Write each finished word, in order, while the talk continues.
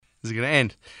Is it going to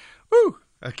end? Woo!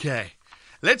 Okay.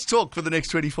 Let's talk for the next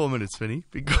 24 minutes, Vinny,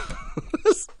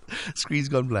 because screen's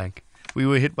gone blank. We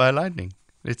were hit by lightning.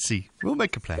 Let's see. We'll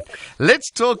make a plan.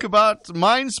 Let's talk about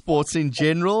Mind Sports in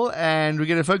general, and we're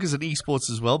going to focus on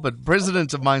esports as well. But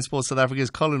President of Mind Sports South Africa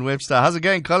is Colin Webster. How's it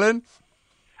going, Colin?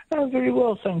 Very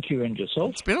well, thank you. And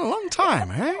yourself? It's been a long time,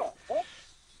 eh?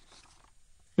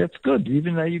 That's good,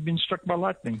 even though you've been struck by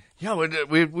lightning. Yeah,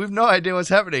 we've no idea what's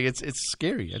happening. It's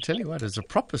scary. I tell you what, there's a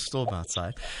proper storm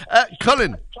outside.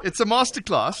 Colin, it's a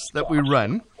masterclass that we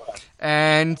run,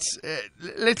 and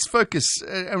let's focus.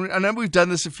 I know we've done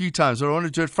this a few times, but I want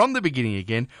to do it from the beginning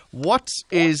again. What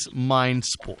is Mind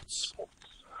Sports?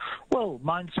 Well,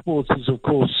 Mind Sports is, of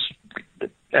course,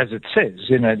 as it says,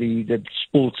 the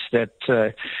sports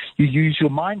that you use your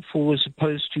mind for as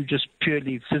opposed to just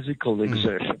purely physical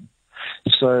exertion.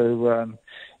 So,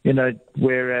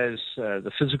 whereas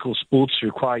the physical sports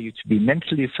require you to be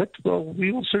mentally fit, well,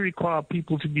 we also require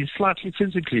people to be slightly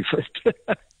physically fit.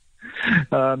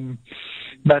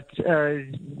 But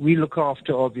we look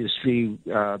after, obviously,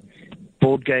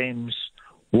 board games,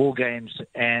 war games,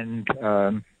 and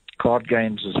card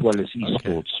games, as well as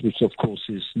esports, which, of course,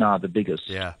 is now the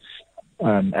biggest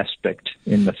aspect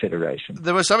in the federation.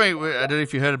 There was something, I don't know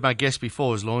if you heard of my guest before,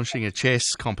 was launching a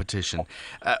chess competition.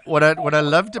 What I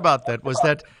loved about that was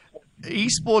that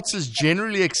esports is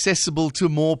generally accessible to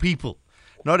more people.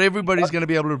 Not everybody's going to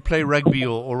be able to play rugby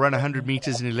or run 100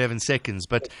 meters in 11 seconds,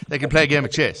 but they can play a game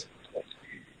of chess.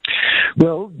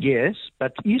 Well, yes,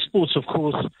 but esports, of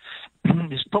course,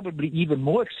 is probably even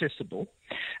more accessible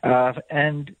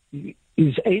and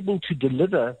is able to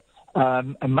deliver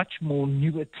a much more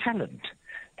newer talent.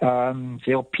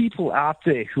 There are people out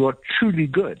there who are truly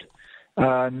good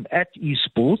at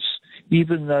esports,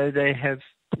 even though they have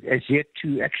as yet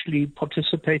to actually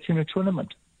participate in a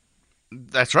tournament.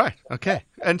 That's right. Okay.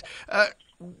 And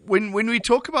when we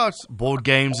talk about board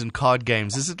games and card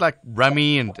games, is it like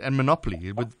Rummy and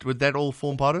Monopoly? Would that all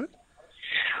form part of it?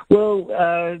 Well,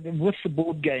 with the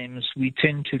board games, we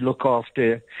tend to look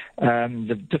after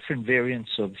the different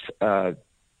variants of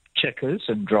checkers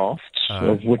and drafts,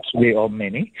 of which there are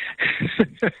many.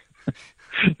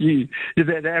 The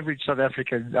average South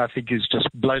African, I think, is just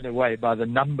blown away by the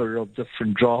number of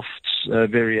different drafts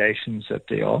variations that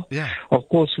there are. Yeah. Of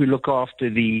course, we look after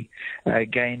the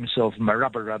games of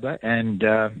Maraba Rubber and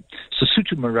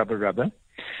Sesotho Maraba Rubber,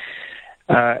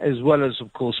 as well as,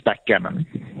 of course, backgammon.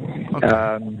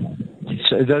 Okay.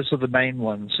 So those are the main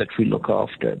ones that we look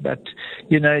after. But,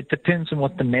 it depends on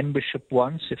what the membership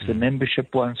wants. If the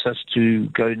membership wants us to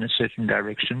go in a certain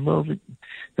direction, well,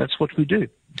 that's what we do.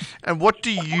 And what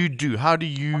do you do? How do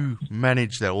you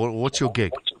manage that? What's your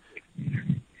gig?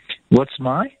 What's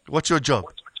your job?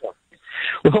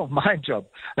 Well, my job.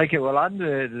 Okay, well, I'm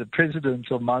the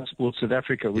president of Mind Sports South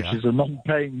Africa, which is a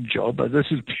non-paying job. This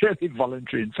is purely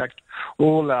voluntary. In fact,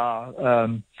 all our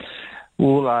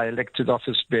elected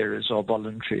office bearers are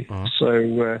voluntary.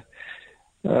 So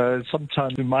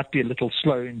sometimes we might be a little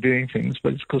slow in doing things,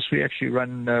 but it's because we actually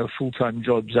run full-time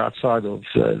jobs outside of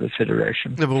the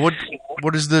federation. Yeah, but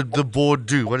what does the board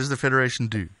do? What does the federation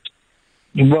do?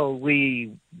 Well,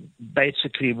 we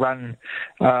basically run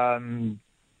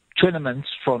tournaments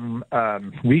from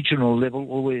regional level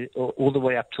all the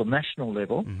way up to national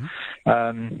level.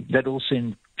 That also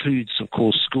includes, of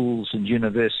course, schools and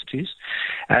universities.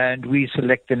 And we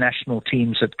select the national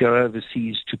teams that go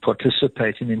overseas to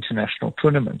participate in international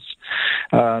tournaments.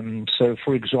 So,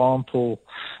 for example,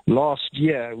 last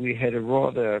year we had a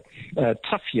rather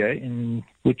tough year in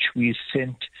which we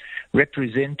sent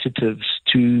representatives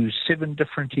to 7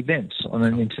 different events on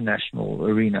an international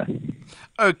arena.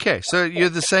 Okay, so you're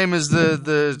the same as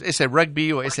the SA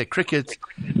Rugby or SA Cricket,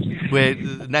 where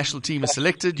the national team is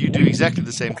selected. You do exactly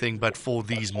the same thing, but for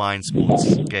these Mind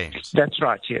Sports games. That's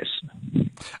right, yes.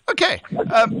 Okay,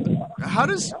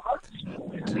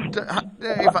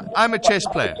 if I'm a chess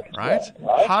player, right?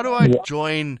 How do I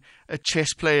join a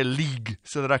chess player league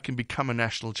so that I can become a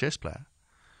national chess player?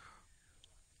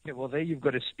 Yeah, well, there you've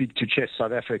got to speak to Chess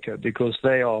South Africa, because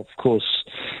they are, of course,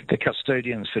 the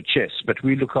custodians for chess. But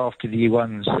we look after the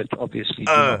ones that obviously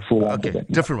do not fall under them.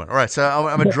 Different one. All right, so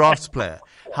I'm a drafts player.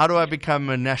 How do I become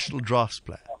a national drafts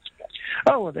player?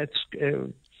 Oh, well, that's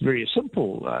very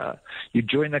simple. You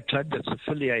join a club that's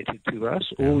affiliated to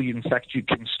us, or in fact, you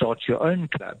can start your own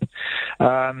club.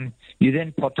 You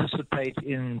then participate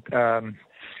in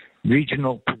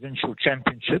regional, provincial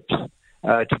championships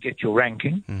to get your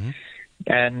ranking.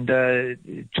 And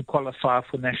to qualify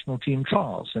for national team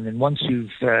trials. And then once you've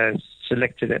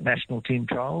selected at national team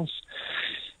trials,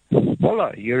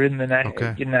 voila, you're in the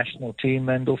national team,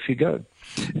 and off you go.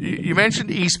 You mentioned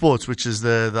esports, which is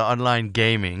the online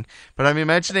gaming, but I'm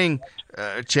imagining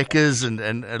checkers and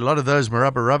a lot of those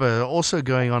Maraba Rubber are also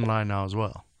going online now as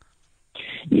well.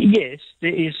 Yes,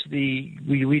 there is we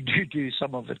do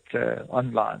some of it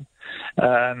online.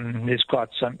 There's quite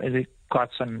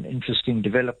some interesting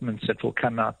developments that will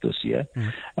come out this year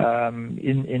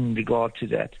in regard to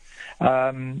that.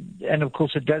 And of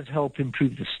course, it does help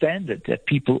improve the standard that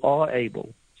people are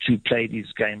able to play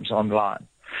these games online.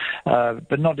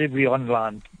 But not every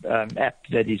online app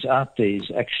that is out there is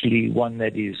actually one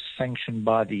that is sanctioned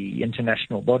by the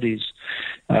international bodies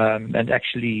and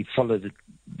actually follow the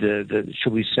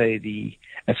shall we say, the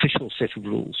official set of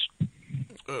rules.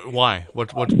 Why?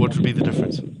 What would be the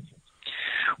difference?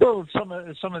 Well, some of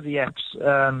the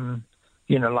apps,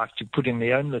 like to put in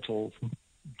their own little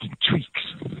tweaks,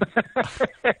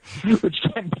 which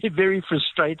can be very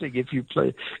frustrating if you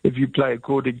play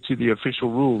according to the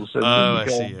official rules. And I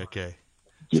see. Okay.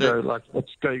 Like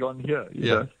what's going on here? You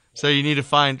know? So you need to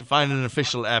find an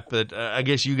official app that I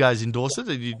guess you guys endorse it.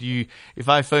 If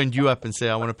I phoned you up and say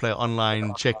I want to play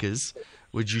online checkers,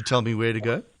 would you tell me where to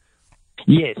go?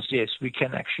 Yes, we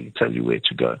can actually tell you where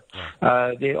to go.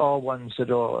 Right. There are ones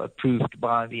that are approved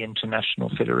by the international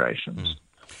federations.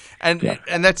 And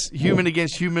that's human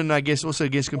against human, I guess, also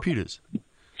against computers.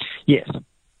 Yes.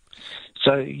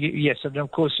 So yes, and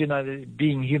of course,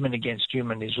 being human against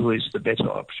human is always the better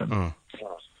option.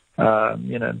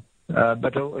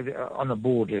 But on the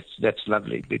board, that's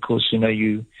lovely because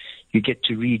you get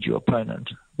to read your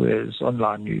opponent, whereas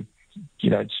online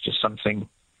it's just something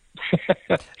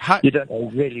you don't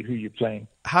know really who you're playing.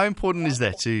 How important is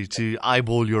that to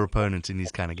eyeball your opponent in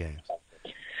these kind of games?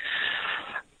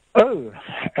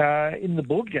 In the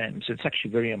board games, it's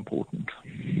actually very important.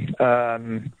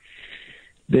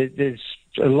 There's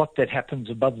a lot that happens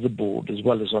above the board as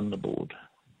well as on the board.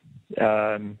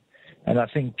 And I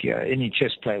think any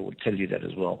chess player would tell you that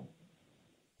as well.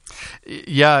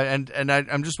 Yeah, and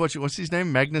I'm just watching. What's his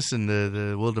name? Magnussen,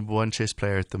 the world #1 chess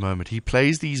player at the moment. He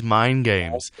plays these mind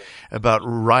games about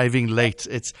arriving late.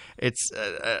 It's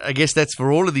I guess that's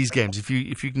for all of these games. If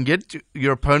you can get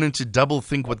your opponent to double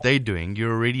think what they're doing, you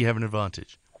already have an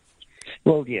advantage.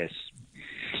 Well, yes.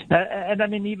 And I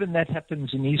mean, even that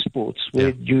happens in esports, where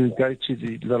you go to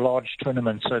the large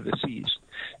tournaments overseas,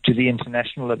 to the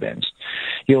international events.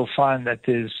 You'll find that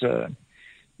there's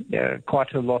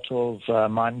quite a lot of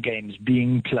mind games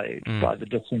being played by the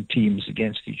different teams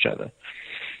against each other.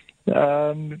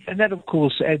 And that, of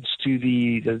course, adds to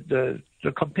the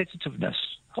competitiveness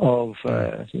of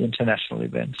the international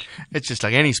events. It's just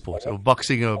like any sport, or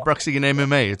boxing and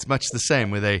MMA. It's much the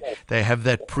same, where they have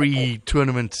that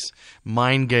pre-tournament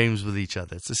mind games with each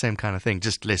other. It's the same kind of thing,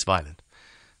 just less violent.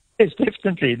 It's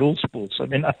definitely in all sports. I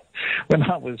mean, when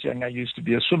I was young, I used to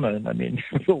be a swimmer, and I mean,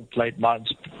 we all played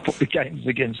mind games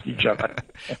against each other.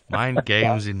 Mind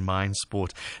games in mind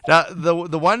sport. Now,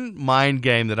 the one mind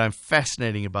game that I'm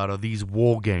fascinating about are these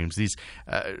war games. These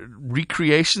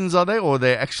recreations, are they, or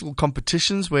they're actual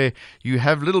competitions where you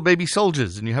have little baby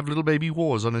soldiers and you have little baby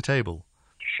wars on a table?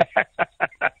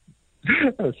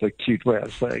 That's a cute way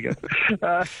of saying it.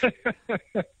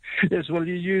 Yes, well,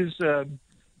 you use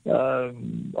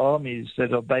armies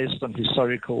that are based on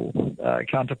historical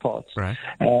counterparts. Right.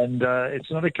 And it's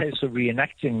not a case of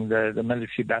reenacting the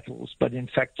military battles, but in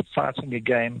fact fighting a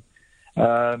game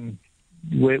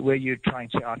where you're trying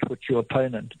to outwit your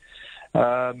opponent,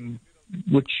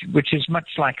 which is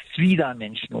much like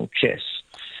three-dimensional chess.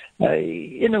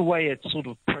 In a way, it's sort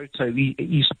of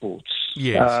proto-esports.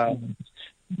 Yes.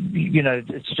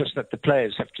 It's just that the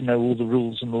players have to know all the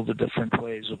rules and all the different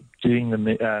ways of doing the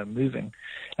moving,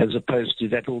 as opposed to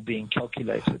that all being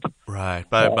calculated. Right,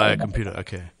 by a computer,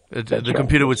 okay. The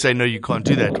computer would say, no, you can't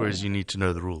do that, whereas you need to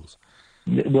know the rules.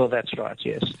 Well, that's right,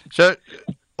 yes. So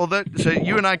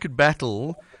you and I could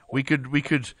battle, we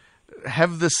could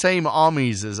have the same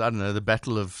armies as, I don't know, the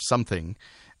Battle of something,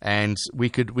 and we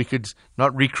could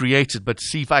not recreate it, but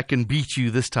see if I can beat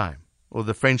you this time. Or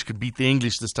the French could beat the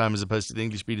English this time as opposed to the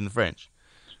English beating the French.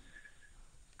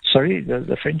 Sorry,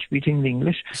 the French beating the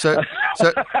English? So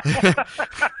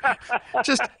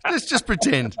let's just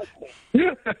pretend.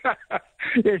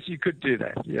 Yes, you could do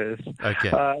that, yes.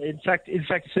 Okay. In fact,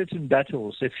 certain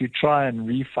battles, if you try and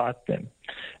refight them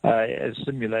as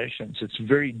simulations, it's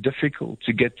very difficult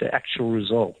to get the actual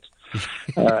result.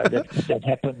 That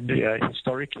happened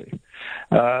historically.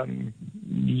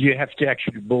 You have to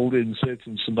actually build in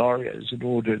certain scenarios in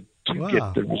order to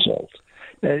get the result.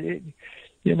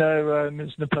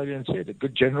 as Napoleon said, a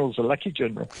good general is a lucky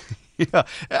general. Yeah,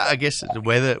 I guess the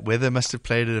weather must have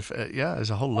played it. There's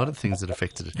a whole lot of things that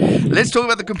affected it. Let's talk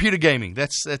about the computer gaming.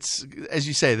 That's as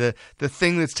you say, the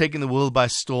thing that's taken the world by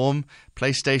storm.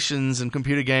 PlayStations and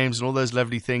computer games and all those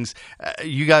lovely things.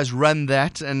 You guys run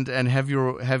that and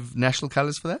have national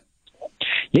colours for that?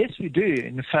 Yes, we do.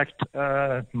 In fact,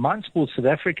 Mindsport South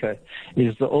Africa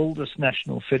is the oldest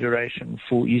national federation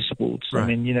for esports. Right.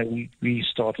 I mean, we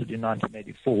started in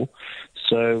 1984,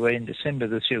 so in December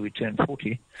this year we turned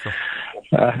 40. Sure.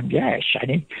 Yeah,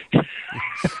 shiny.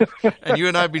 And you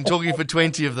and I have been talking for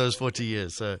 20 of those 40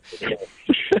 years. So.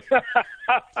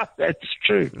 That's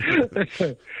true.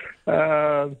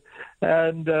 So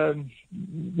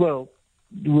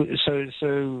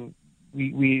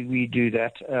we do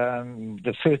that.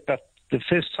 The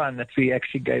first time that we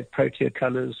actually gave Protea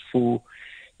colours for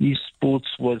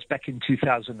esports was back in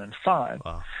 2005.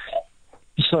 Wow.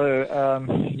 So,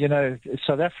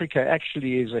 South Africa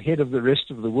actually is ahead of the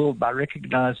rest of the world by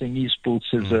recognizing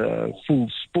esports as a full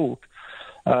sport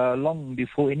long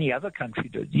before any other country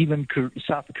did, even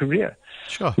South Korea,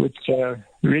 sure. which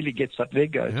really gets up their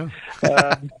goat.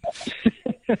 Yeah.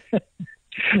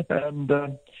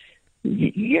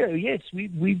 Yes,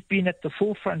 we've been at the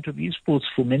forefront of esports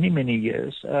for many, many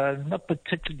years, not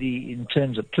particularly in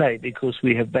terms of play because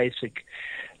we have basic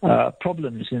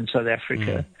problems in South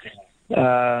Africa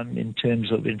in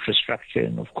terms of infrastructure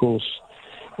and, of course,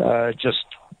 just,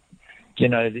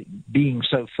 being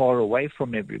so far away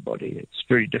from everybody. It's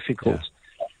very difficult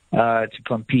to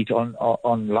compete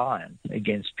online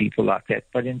against people like that.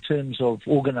 But in terms of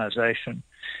organization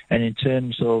and in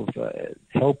terms of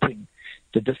helping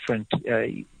the different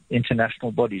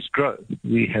international bodies grow,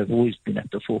 we have always been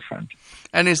at the forefront.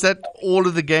 And is that all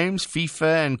of the games,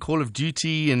 FIFA and Call of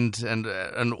Duty and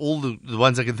all the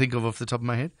ones I can think of off the top of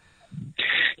my head?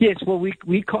 Yes, well,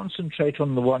 we concentrate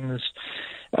on the ones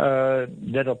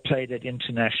that are played at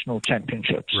international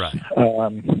championships. Right.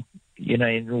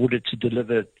 In order to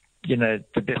deliver, the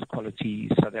best quality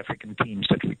South African teams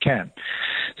that we can.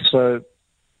 So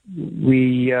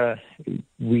we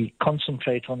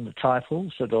concentrate on the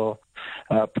titles that are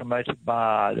promoted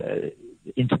by the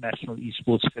International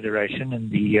Esports Federation and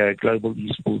the Global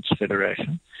Esports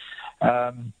Federation.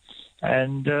 And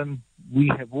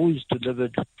we have always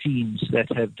delivered teams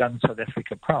that have done South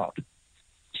Africa proud.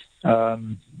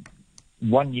 1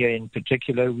 year in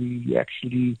particular, we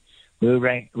actually were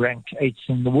ranked 8th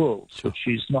in the world, which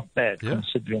is not bad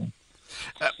considering.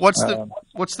 What's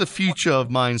the future of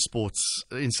Mindsports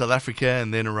in South Africa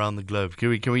and then around the globe? Can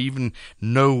we even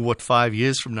know what 5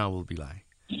 years from now will be like?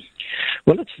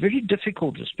 Well, it's very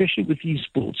difficult, especially with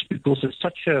esports, because it's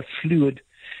such a fluid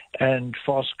and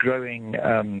fast-growing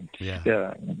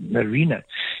arena.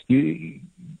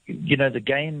 The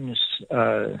games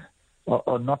are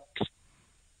not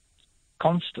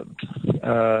constant.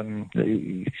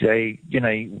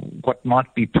 What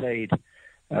might be played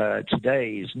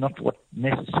today is not what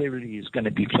necessarily is going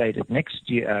to be played at next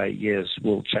year's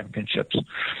World Championships.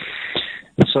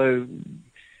 So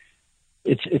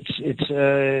it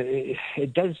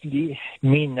does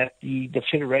mean that the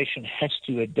federation has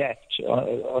to adapt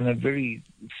on a very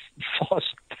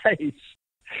fast pace,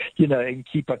 and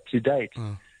keep up to date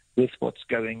with what's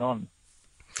going on.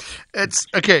 It's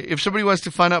okay. If somebody wants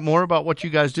to find out more about what you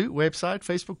guys do, website,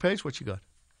 Facebook page, what you got?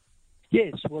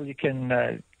 Yes, well, you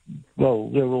can. We're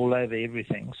all over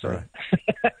everything. So, right.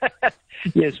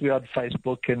 Yes, we're on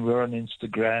Facebook and we're on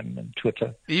Instagram and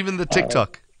Twitter. Even the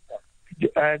TikTok.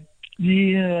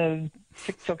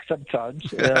 TikTok sometimes,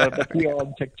 but we are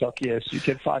on TikTok. Yes, you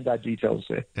can find our details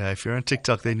there. Yeah, if you're on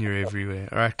TikTok, then you're everywhere.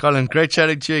 All right, Colin, great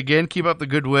chatting to you again. Keep up the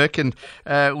good work, and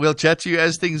we'll chat to you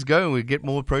as things go, and we'll get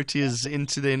more Proteas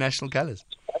into their national colours.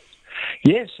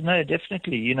 Yes, no,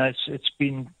 definitely. It's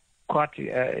been quite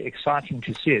exciting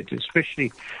to see it,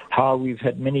 especially how we've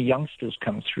had many youngsters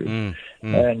come through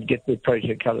and get their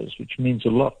Protea colours, which means a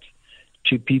lot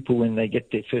to people when they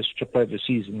get their first trip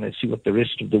overseas and they see what the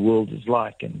rest of the world is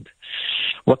like and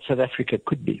what South Africa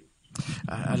could be.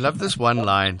 I love this one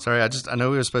line. Sorry, I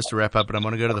know we were supposed to wrap up, but I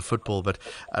want to go to the football. But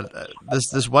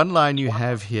this one line you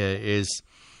have here is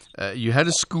you had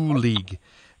a school league,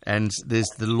 and there's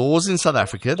the laws in South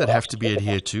Africa that have to be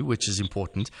adhered to, which is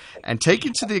important, and take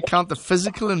into the account the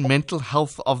physical and mental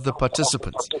health of the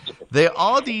participants. There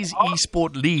are these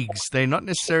esport leagues. They're not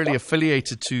necessarily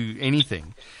affiliated to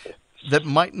anything, that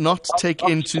might not take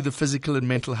into the physical and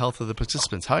mental health of the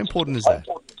participants. How important is that?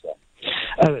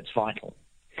 Oh, it's vital.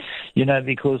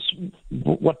 Because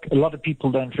what a lot of people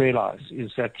don't realize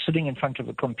is that sitting in front of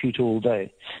a computer all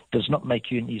day does not make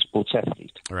you an esports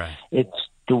athlete. Right. It's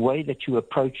the way that you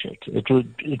approach it. It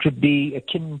would be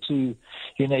akin to,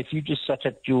 if you just sat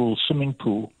at your swimming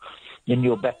pool in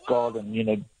your back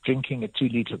garden, drinking a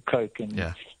 2-liter Coke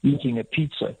and eating a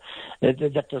pizza.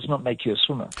 That does not make you a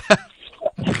swimmer.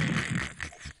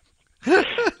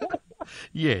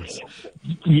 Yes.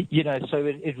 So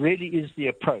it really is the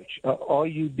approach. Are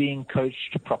you being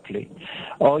coached properly?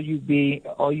 Do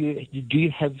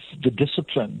you have the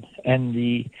discipline and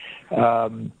the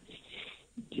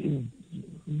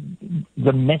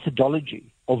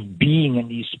methodology of being an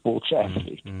esports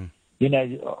athlete?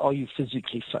 Are you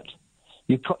physically fit?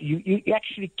 You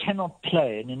actually cannot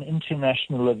play in an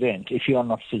international event if you are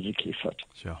not physically fit.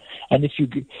 Sure.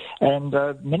 And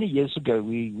many years ago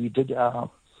we did our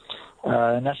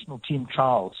national team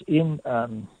trials in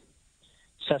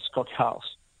Sascot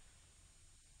House,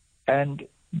 and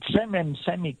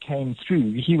Sammy came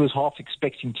through. He was half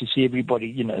expecting to see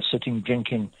everybody, sitting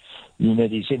drinking,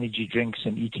 these energy drinks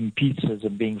and eating pizzas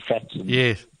and being fat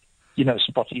and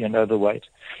spotty and overweight.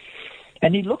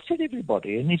 And he looked at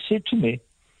everybody and he said to me,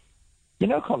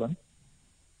 Colin,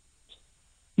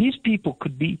 these people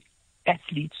could be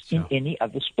athletes in any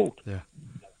other sport. Yeah.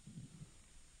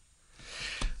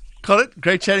 Colin,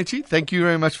 great chatting to you. Thank you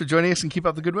very much for joining us, and keep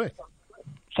up the good work.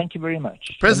 Thank you very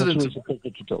much. President It's always a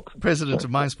pleasure to talk. President of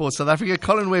Mind Sports South Africa,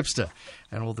 Colin Webster,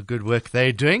 and all the good work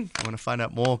they're doing. I want to find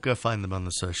out more, go find them on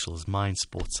the socials, Mind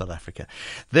Sports South Africa.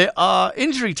 There are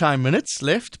injury time minutes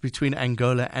left between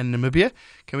Angola and Namibia.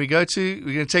 We're going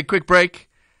to take a quick break.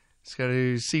 Let's go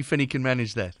to see if Finney can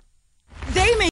manage that. They